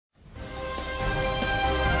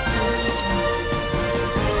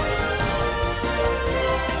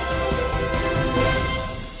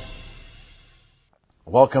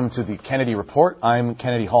Welcome to the Kennedy Report. I'm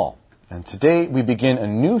Kennedy Hall, and today we begin a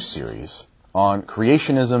new series on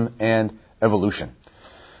creationism and evolution.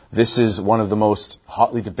 This is one of the most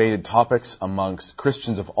hotly debated topics amongst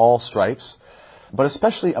Christians of all stripes, but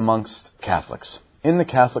especially amongst Catholics. In the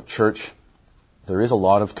Catholic Church, there is a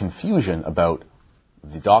lot of confusion about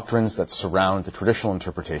the doctrines that surround the traditional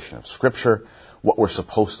interpretation of Scripture, what we're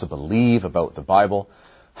supposed to believe about the Bible,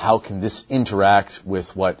 how can this interact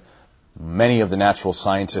with what many of the natural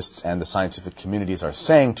scientists and the scientific communities are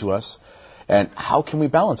saying to us, and how can we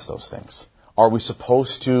balance those things? Are we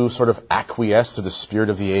supposed to sort of acquiesce to the spirit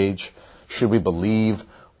of the age? Should we believe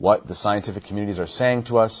what the scientific communities are saying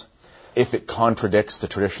to us if it contradicts the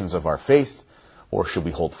traditions of our faith, or should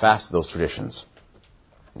we hold fast to those traditions?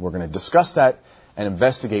 We're going to discuss that and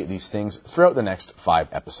investigate these things throughout the next 5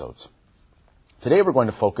 episodes. Today we're going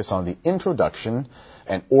to focus on the introduction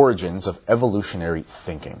and origins of evolutionary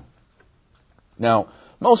thinking. Now,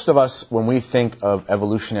 most of us, when we think of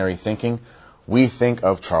evolutionary thinking, we think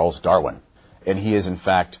of Charles Darwin. And he is, in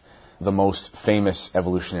fact, the most famous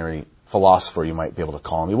evolutionary philosopher, you might be able to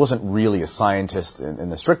call him. He wasn't really a scientist in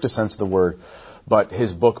the strictest sense of the word, but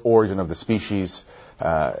his book, Origin of the Species,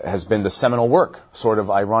 has been the seminal work, sort of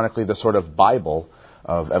ironically the sort of Bible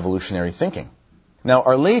of evolutionary thinking. Now,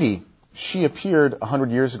 Our Lady, she appeared 100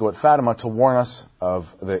 years ago at Fatima to warn us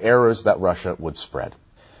of the errors that Russia would spread.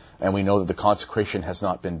 And we know that the consecration has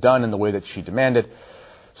not been done in the way that she demanded,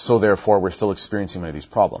 so therefore we're still experiencing many of these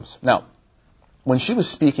problems. Now, when she was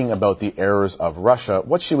speaking about the errors of Russia,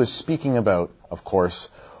 what she was speaking about, of course,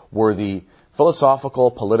 were the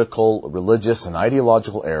philosophical, political, religious, and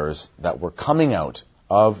ideological errors that were coming out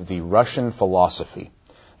of the Russian philosophy,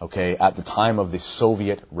 at the time of the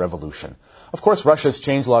Soviet Revolution. Of course, Russia has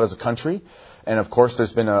changed a lot as a country, and of course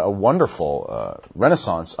there's been a wonderful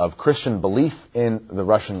renaissance of Christian belief in the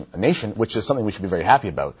Russian nation, which is something we should be very happy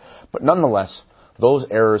about. But nonetheless, those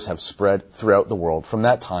errors have spread throughout the world from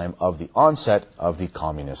that time of the onset of the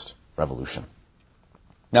communist revolution.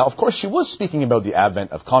 Now, of course, she was speaking about the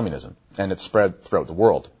advent of communism and its spread throughout the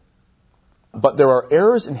world. But there are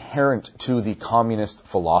errors inherent to the communist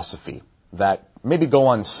philosophy that maybe go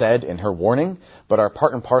unsaid in her warning, but are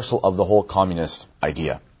part and parcel of the whole communist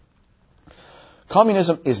idea.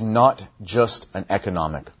 Communism is not just an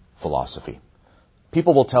economic philosophy.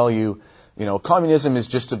 People will tell you, communism is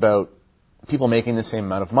just about people making the same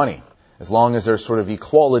amount of money. As long as there's sort of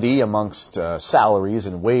equality amongst salaries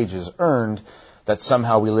and wages earned, that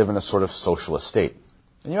somehow we live in a sort of socialist state.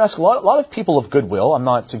 And you ask a lot of people of goodwill, I'm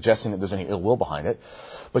not suggesting that there's any ill will behind it,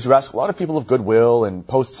 but you ask a lot of people of goodwill in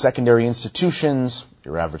post-secondary institutions,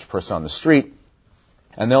 your average person on the street,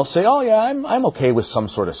 and they'll say, oh yeah, I'm okay with some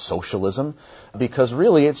sort of socialism, because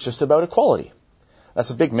really it's just about equality.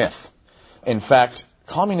 That's a big myth. In fact,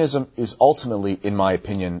 communism is ultimately, in my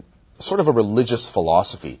opinion, sort of a religious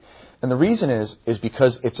philosophy. And the reason is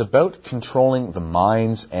because it's about controlling the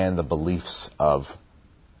minds and the beliefs of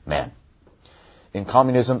man. In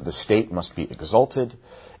communism, the state must be exalted,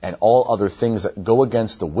 and all other things that go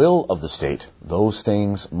against the will of the state, those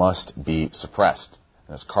things must be suppressed.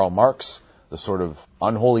 And as Karl Marx, the sort of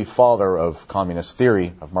unholy father of communist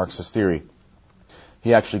theory, of Marxist theory,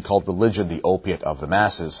 he actually called religion the opiate of the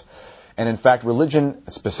masses. And in fact, religion,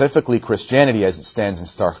 specifically Christianity as it stands in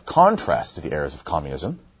stark contrast to the errors of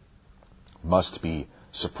communism, must be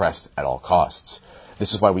suppressed at all costs.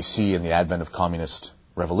 This is why we see in the advent of communist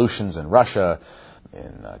revolutions in Russia,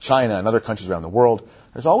 in China, and other countries around the world,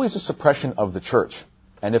 there's always a suppression of the church.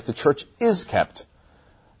 And if the church is kept,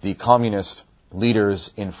 the communist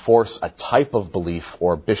leaders enforce a type of belief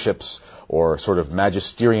or bishops or sort of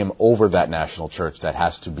magisterium over that national church that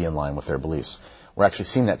has to be in line with their beliefs. We're actually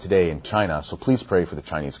seeing that today in China, so please pray for the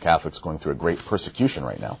Chinese Catholics going through a great persecution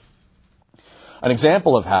right now. An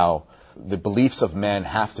example of how the beliefs of men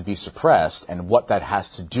have to be suppressed and what that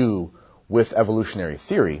has to do with evolutionary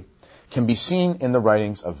theory can be seen in the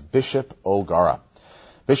writings of Bishop O'Gara.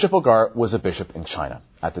 Bishop O'Gara was a bishop in China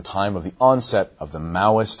at the time of the onset of the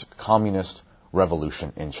Maoist communist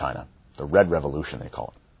revolution in China. The Red Revolution, they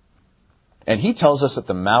call it. And he tells us that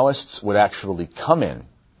the Maoists would actually come in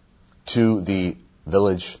to the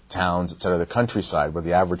village, towns, etc., the countryside where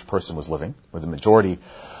the average person was living, where the majority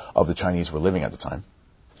of the Chinese were living at the time.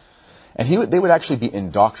 And they would actually be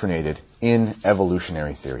indoctrinated in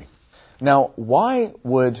evolutionary theory. Now, why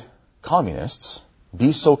would communists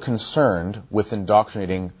be so concerned with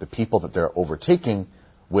indoctrinating the people that they're overtaking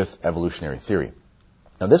with evolutionary theory?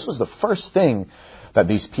 Now, this was the first thing that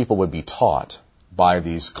these people would be taught by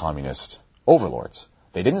these communist overlords.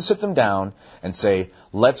 They didn't sit them down and say,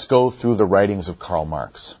 let's go through the writings of Karl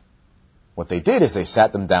Marx. What they did is they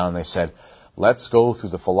sat them down and they said, let's go through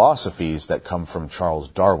the philosophies that come from Charles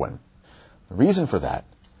Darwin. The reason for that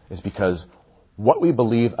is because what we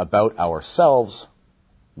believe about ourselves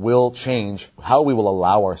will change how we will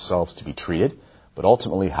allow ourselves to be treated, but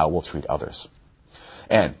ultimately how we'll treat others.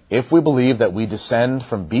 And if we believe that we descend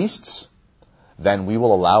from beasts, then we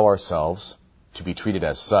will allow ourselves to be treated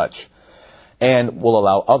as such, and will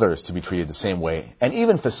allow others to be treated the same way, and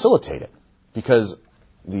even facilitate it, because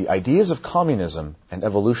the ideas of communism and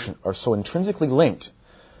evolution are so intrinsically linked,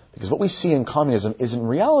 because what we see in communism is in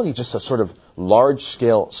reality just a sort of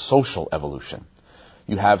large-scale social evolution.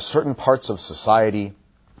 You have certain parts of society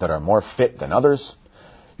that are more fit than others.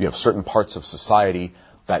 You have certain parts of society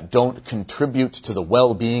that don't contribute to the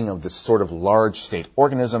well-being of this sort of large state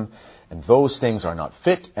organism, and those things are not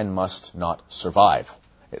fit and must not survive.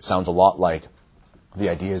 It sounds a lot like the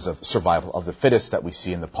ideas of survival of the fittest that we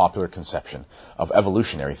see in the popular conception of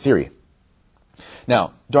evolutionary theory.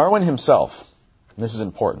 Now, Darwin himself, and this is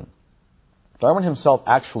important, Darwin himself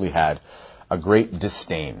actually had a great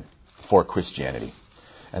disdain for Christianity.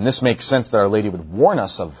 And this makes sense that Our Lady would warn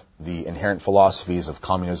us of the inherent philosophies of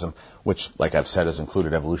communism, which, like I've said, has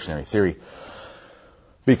included evolutionary theory,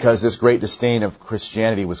 because this great disdain of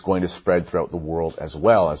Christianity was going to spread throughout the world as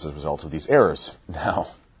well as a result of these errors. Now,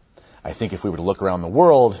 I think if we were to look around the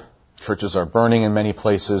world, churches are burning in many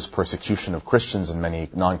places, persecution of Christians in many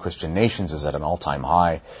non-Christian nations is at an all-time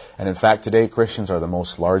high, and in fact today Christians are the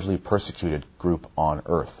most largely persecuted group on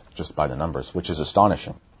earth, just by the numbers, which is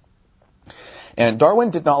astonishing. And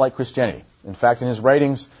Darwin did not like Christianity. In fact, in his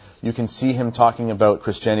writings, you can see him talking about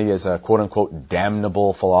Christianity as a quote-unquote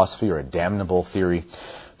damnable philosophy or a damnable theory.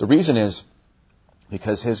 The reason is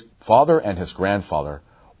because his father and his grandfather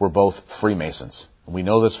were both Freemasons. We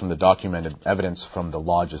know this from the documented evidence from the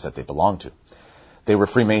lodges that they belonged to. They were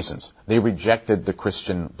Freemasons. They rejected the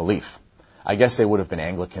Christian belief. I guess they would have been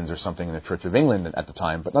Anglicans or something in the Church of England at the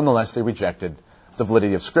time, but nonetheless they rejected the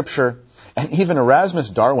validity of Scripture. And even Erasmus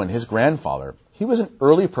Darwin, his grandfather, he was an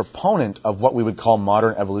early proponent of what we would call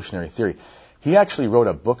modern evolutionary theory. He actually wrote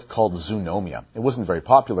a book called Zoonomia. It wasn't very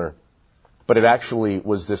popular, but it actually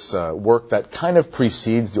was this work that kind of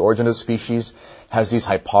precedes the origin of the species, has these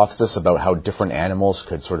hypotheses about how different animals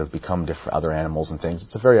could sort of become different other animals and things.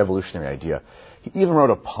 It's a very evolutionary idea. He even wrote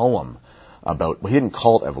a poem about, well, he didn't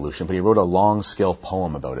call it evolution, but he wrote a long-scale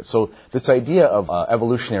poem about it. So this idea of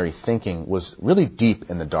evolutionary thinking was really deep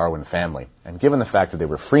in the Darwin family. And given the fact that they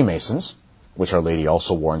were Freemasons, which Our Lady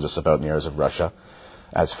also warns us about in the Errors of Russia,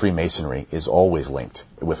 as Freemasonry is always linked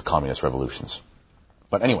with communist revolutions.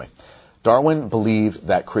 But anyway, Darwin believed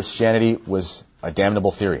that Christianity was a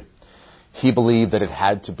damnable theory. He believed that it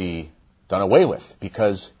had to be done away with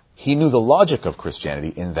because he knew the logic of Christianity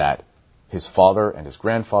in that his father and his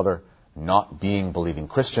grandfather, not being believing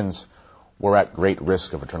Christians, were at great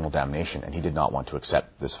risk of eternal damnation, and he did not want to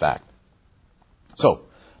accept this fact. So,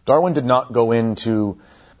 Darwin did not go into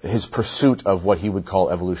his pursuit of what he would call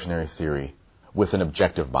evolutionary theory with an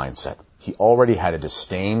objective mindset. He already had a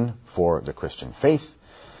disdain for the Christian faith,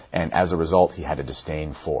 and as a result, he had a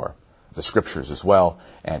disdain for the Scriptures as well.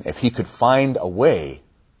 And if he could find a way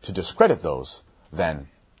to discredit those, then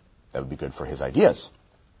that would be good for his ideas.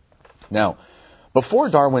 Now, before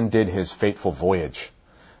Darwin did his fateful voyage,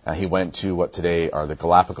 he went to what today are the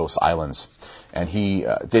Galapagos Islands, and he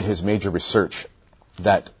did his major research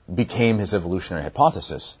that became his evolutionary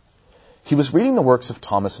hypothesis. He was reading the works of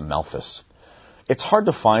Thomas Malthus. It's hard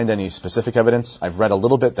to find any specific evidence. I've read a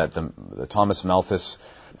little bit that the Thomas Malthus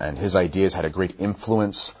and his ideas had a great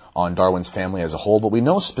influence on Darwin's family as a whole, but we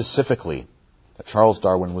know specifically that Charles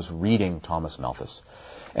Darwin was reading Thomas Malthus.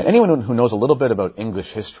 And anyone who knows a little bit about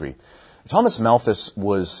English history, Thomas Malthus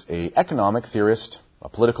was an economic theorist, a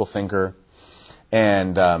political thinker,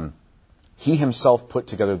 and he himself put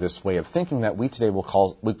together this way of thinking that we today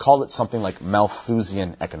would call it something like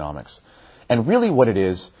Malthusian economics. And really what it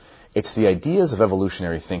is, it's the ideas of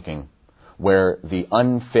evolutionary thinking where the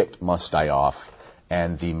unfit must die off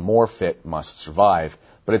and the more fit must survive,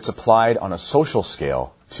 but it's applied on a social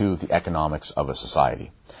scale to the economics of a society.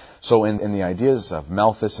 So in the ideas of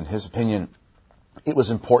Malthus, in his opinion, it was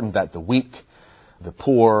important that the weak, the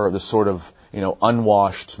poor, the sort of,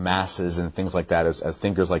 unwashed masses and things like that, as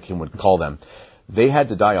thinkers like him would call them, they had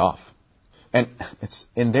to die off. And it's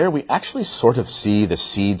in there we actually sort of see the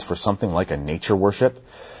seeds for something like a nature worship,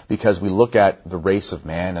 because we look at the race of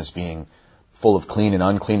man as being full of clean and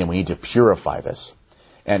unclean, and we need to purify this.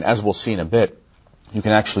 And as we'll see in a bit, you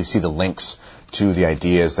can actually see the links to the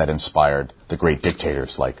ideas that inspired the great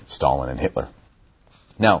dictators like Stalin and Hitler.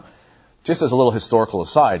 Now, just as a little historical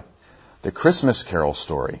aside, the Christmas Carol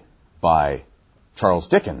story by Charles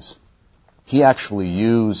Dickens, he actually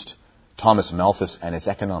used Thomas Malthus and his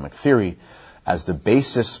economic theory as the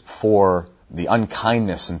basis for the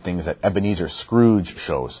unkindness and things that Ebenezer Scrooge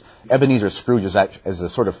shows. Ebenezer Scrooge is a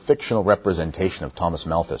sort of fictional representation of Thomas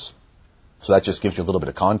Malthus. So that just gives you a little bit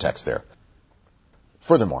of context there.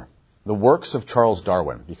 Furthermore, the works of Charles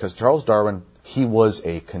Darwin, because Charles Darwin, he was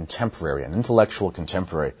a contemporary, an intellectual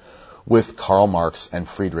contemporary with Karl Marx and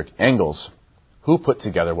Friedrich Engels, who put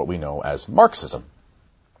together what we know as Marxism.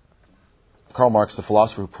 Karl Marx, the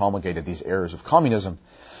philosopher who promulgated these errors of communism,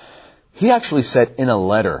 he actually said in a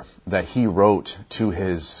letter that he wrote to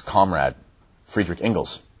his comrade, Friedrich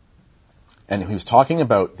Engels, and he was talking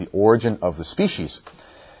about the origin of the species,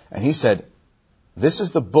 and he said, "This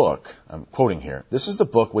is the book," I'm quoting here, "this is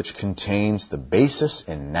the book which contains the basis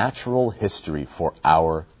in natural history for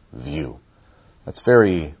our view." That's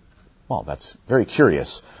very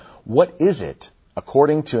curious. What is it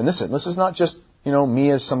according to, and this is not just, me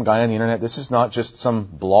as some guy on the internet, this is not just some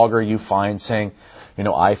blogger you find saying,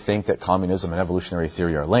 I think that communism and evolutionary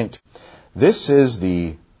theory are linked. This is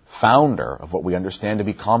the founder of what we understand to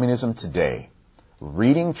be communism today,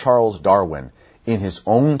 reading Charles Darwin in his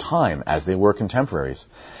own time as they were contemporaries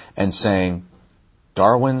and saying,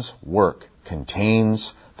 Darwin's work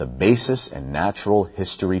contains the basis in natural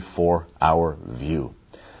history for our view.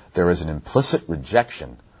 There is an implicit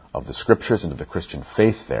rejection of the scriptures and of the Christian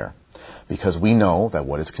faith there, because we know that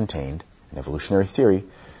what is contained in evolutionary theory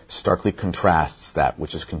starkly contrasts that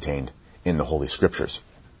which is contained in the Holy Scriptures.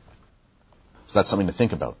 So that's something to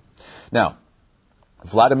think about. Now,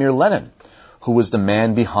 Vladimir Lenin, who was the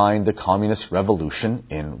man behind the communist revolution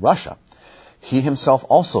in Russia, he himself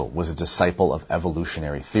also was a disciple of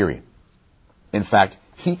evolutionary theory. In fact,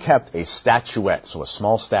 he kept a statuette, so a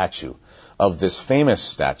small statue, of this famous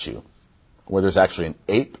statue, where there's actually an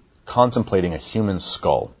ape contemplating a human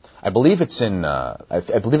skull. I believe it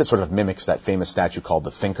sort of mimics that famous statue called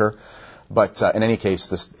the Thinker. But in any case,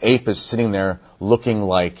 this ape is sitting there looking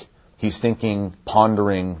like he's thinking,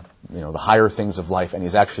 pondering, the higher things of life, and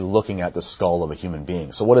he's actually looking at the skull of a human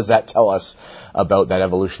being. So what does that tell us about that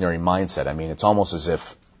evolutionary mindset? I mean, it's almost as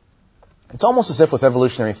if with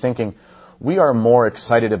evolutionary thinking, we are more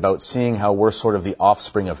excited about seeing how we're sort of the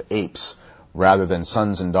offspring of apes rather than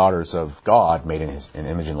sons and daughters of God made in His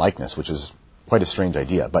image and likeness, which is quite a strange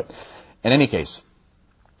idea. But in any case,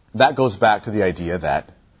 that goes back to the idea that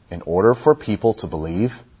in order for people to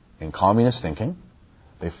believe in communist thinking,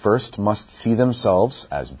 they first must see themselves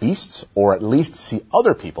as beasts, or at least see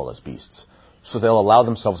other people as beasts. So they'll allow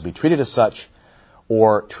themselves to be treated as such,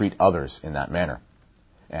 or treat others in that manner.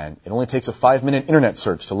 And it only takes a 5-minute internet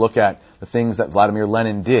search to look at the things that Vladimir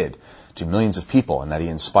Lenin did to millions of people, and that he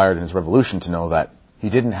inspired in his revolution, to know that he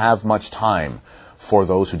didn't have much time for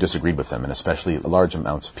those who disagreed with him, and especially large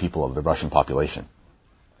amounts of people of the Russian population.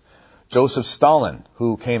 Joseph Stalin,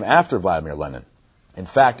 who came after Vladimir Lenin, in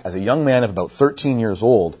fact, as a young man of about 13 years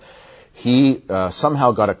old, he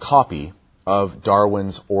somehow got a copy of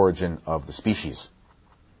Darwin's Origin of the Species.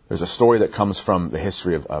 There's a story that comes from the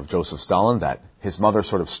history of Joseph Stalin that his mother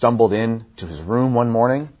sort of stumbled in to his room one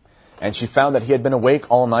morning, and she found that he had been awake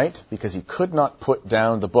all night because he could not put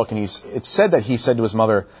down the book. And it's said that he said to his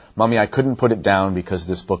mother, "Mommy, I couldn't put it down because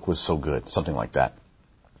this book was so good," something like that.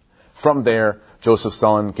 From there, Joseph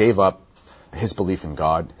Stalin gave up his belief in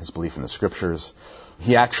God, his belief in the Scriptures.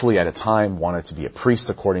 He actually, at a time, wanted to be a priest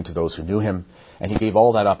according to those who knew him, and he gave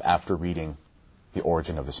all that up after reading The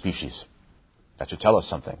Origin of the Species. That should tell us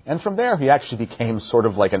something. And from there, he actually became sort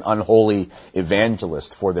of like an unholy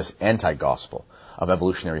evangelist for this anti-gospel of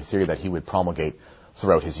evolutionary theory that he would promulgate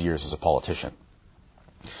throughout his years as a politician.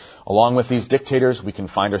 Along with these dictators, we can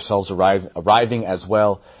find ourselves arriving as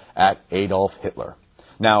well at Adolf Hitler.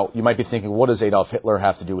 Now, you might be thinking, what does Adolf Hitler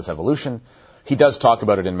have to do with evolution? He does talk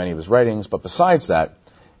about it in many of his writings, but besides that,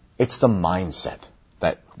 it's the mindset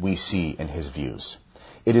that we see in his views.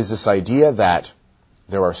 It is this idea that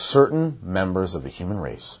there are certain members of the human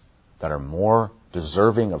race that are more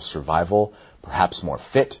deserving of survival, perhaps more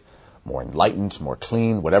fit, more enlightened, more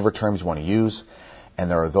clean, whatever terms you want to use,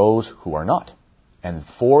 and there are those who are not. And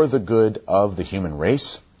for the good of the human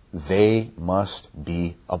race, they must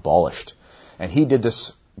be abolished. And he did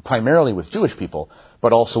this primarily with Jewish people,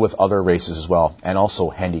 but also with other races as well, and also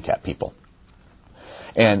handicapped people.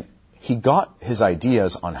 And he got his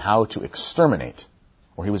ideas on how to exterminate,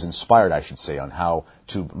 or he was inspired, I should say, on how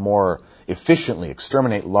to more efficiently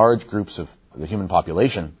exterminate large groups of the human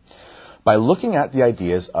population by looking at the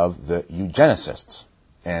ideas of the eugenicists.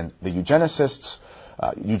 And the eugenicists,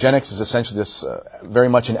 eugenics is essentially this very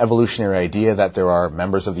much an evolutionary idea that there are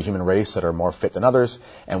members of the human race that are more fit than others,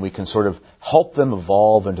 and we can sort of help them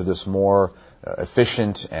evolve into this more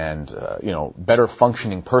efficient and better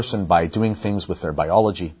functioning person by doing things with their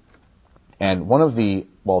biology. And one of the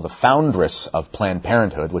foundress of Planned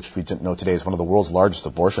Parenthood, which we know today is one of the world's largest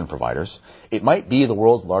abortion providers, it might be the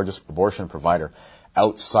world's largest abortion provider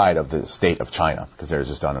outside of the state of China, because theirs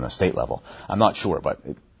is done on a state level. I'm not sure, but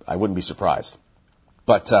I wouldn't be surprised.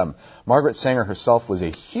 But Margaret Sanger herself was a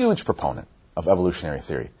huge proponent of evolutionary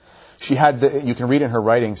theory. She had, you can read in her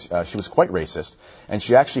writings, she was quite racist, and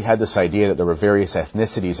she actually had this idea that there were various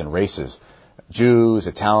ethnicities and races, Jews,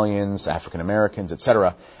 Italians, African Americans,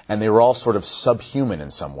 etc., and they were all sort of subhuman in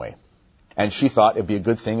some way. And she thought it'd be a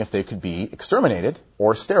good thing if they could be exterminated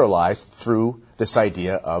or sterilized through this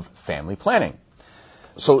idea of family planning.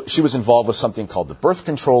 So she was involved with something called the Birth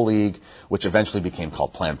Control League, which eventually became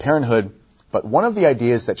called Planned Parenthood. But one of the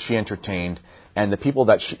ideas that she entertained, and the people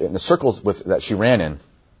in the circles that she ran in,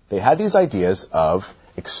 they had these ideas of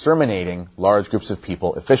exterminating large groups of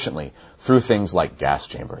people efficiently through things like gas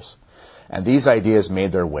chambers. And these ideas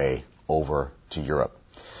made their way over to Europe.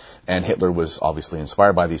 And Hitler was obviously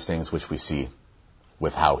inspired by these things, which we see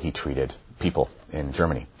with how he treated people in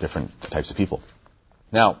Germany, different types of people.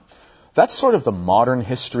 Now, that's sort of the modern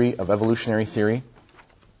history of evolutionary theory.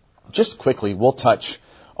 Just quickly, we'll touch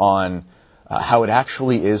on how it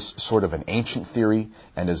actually is sort of an ancient theory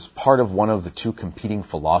and is part of one of the two competing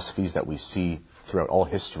philosophies that we see throughout all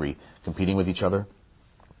history competing with each other.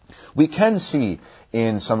 We can see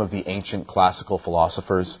in some of the ancient classical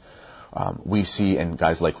philosophers, we see in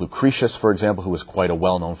guys like Lucretius, for example, who was quite a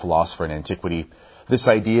well-known philosopher in antiquity, this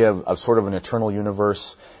idea of sort of an eternal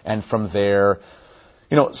universe. And from there,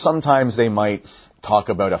 sometimes they might talk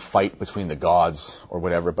about a fight between the gods or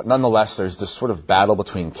whatever, but nonetheless, there's this sort of battle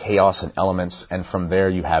between chaos and elements, and from there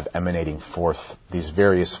you have emanating forth these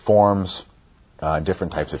various forms,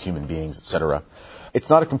 different types of human beings, etc.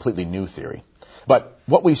 It's not a completely new theory. But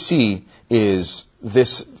what we see is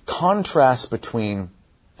this contrast between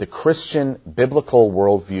the Christian biblical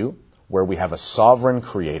worldview, where we have a sovereign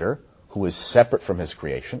creator who is separate from his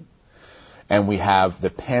creation, and we have the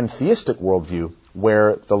pantheistic worldview,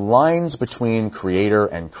 where the lines between creator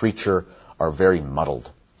and creature are very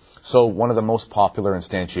muddled. So one of the most popular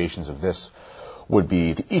instantiations of this would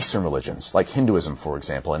be the Eastern religions, like Hinduism, for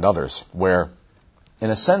example, and others, where, in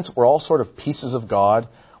a sense, we're all sort of pieces of God.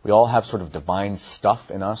 We all have sort of divine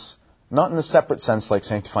stuff in us, not in the separate sense like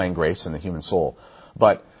sanctifying grace in the human soul,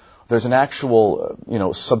 but there's an actual,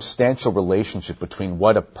 substantial relationship between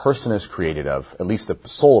what a person is created of, at least the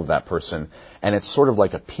soul of that person, and it's sort of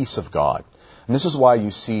like a piece of God. And this is why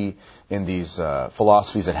you see in these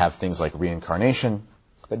philosophies that have things like reincarnation,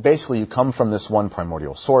 that basically you come from this one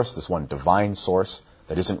primordial source, this one divine source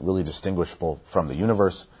that isn't really distinguishable from the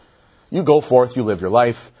universe. You go forth, you live your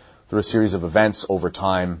life through a series of events over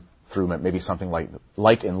time, through maybe something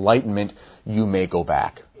like enlightenment, you may go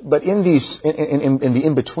back. But in the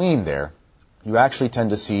in-between there, you actually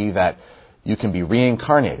tend to see that you can be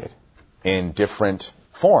reincarnated in different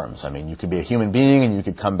forms. I mean, you could be a human being and you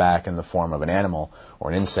could come back in the form of an animal or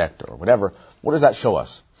an insect or whatever. What does that show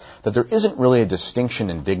us? That there isn't really a distinction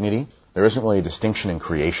in dignity. There isn't really a distinction in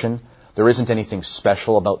creation. There isn't anything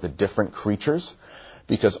special about the different creatures,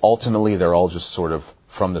 because ultimately they're all just sort of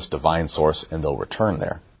from this divine source and they'll return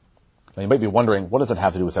there. Now you might be wondering, what does it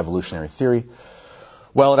have to do with evolutionary theory?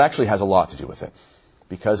 Well, it actually has a lot to do with it.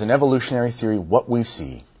 Because in evolutionary theory, what we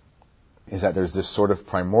see is that there's this sort of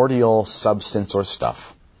primordial substance or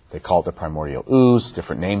stuff. They call it the primordial ooze,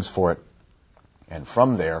 different names for it. And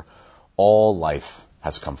from there, all life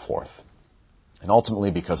has come forth. And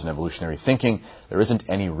ultimately, because in evolutionary thinking, there isn't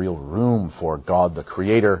any real room for God the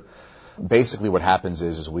Creator, basically what happens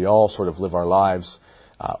is we all sort of live our lives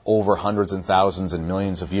over hundreds and thousands and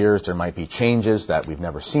millions of years. There might be changes that we've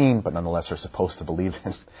never seen, but nonetheless are supposed to believe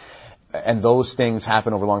in. And those things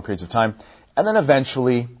happen over long periods of time. And then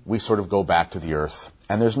eventually we sort of go back to the earth.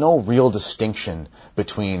 And there's no real distinction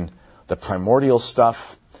between the primordial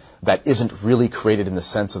stuff that isn't really created in the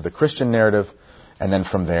sense of the Christian narrative. And then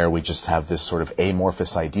from there we just have this sort of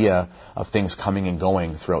amorphous idea of things coming and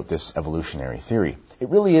going throughout this evolutionary theory. It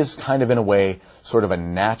really is kind of, in a way, sort of a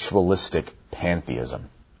naturalistic pantheism.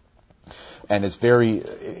 And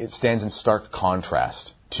it stands in stark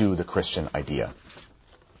contrast to the Christian idea.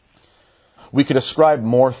 We could ascribe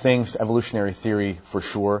more things to evolutionary theory for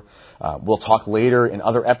sure. We'll talk later in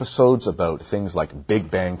other episodes about things like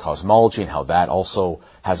Big Bang cosmology and how that also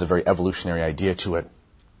has a very evolutionary idea to it.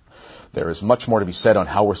 There is much more to be said on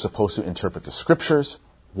how we're supposed to interpret the scriptures.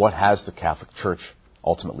 What has the Catholic Church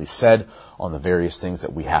ultimately said on the various things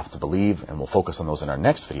that we have to believe, and we'll focus on those in our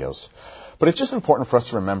next videos. But it's just important for us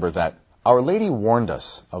to remember that Our Lady warned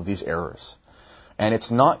us of these errors. And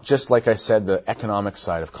it's not just, like I said, the economic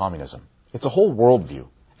side of communism. It's a whole worldview.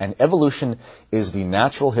 And evolution is the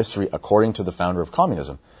natural history, according to the founder of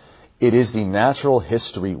communism. It is the natural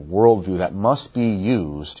history worldview that must be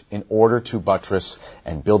used in order to buttress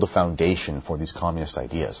and build a foundation for these communist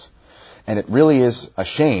ideas. And it really is a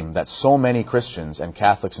shame that so many Christians, and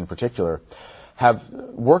Catholics in particular, have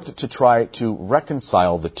worked to try to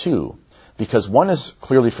reconcile the two. Because one is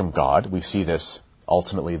clearly from God. We see this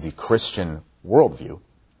ultimately the Christian worldview.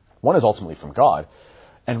 One is ultimately from God,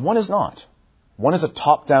 and one is not. One is a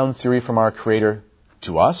top-down theory from our Creator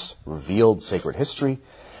to us, revealed sacred history,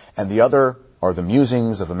 and the other are the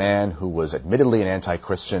musings of a man who was admittedly an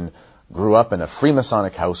anti-Christian, grew up in a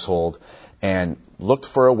Freemasonic household, and looked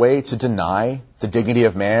for a way to deny the dignity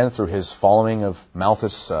of man through his following of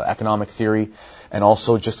Malthus' economic theory, and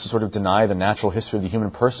also just to sort of deny the natural history of the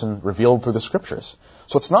human person revealed through the Scriptures.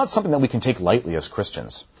 So it's not something that we can take lightly as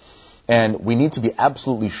Christians. And we need to be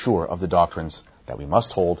absolutely sure of the doctrines that we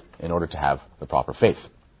must hold in order to have the proper faith.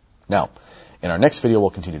 Now, in our next video, we'll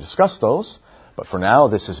continue to discuss those. But for now,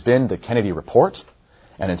 this has been the Kennedy Report.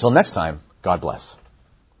 And until next time, God bless.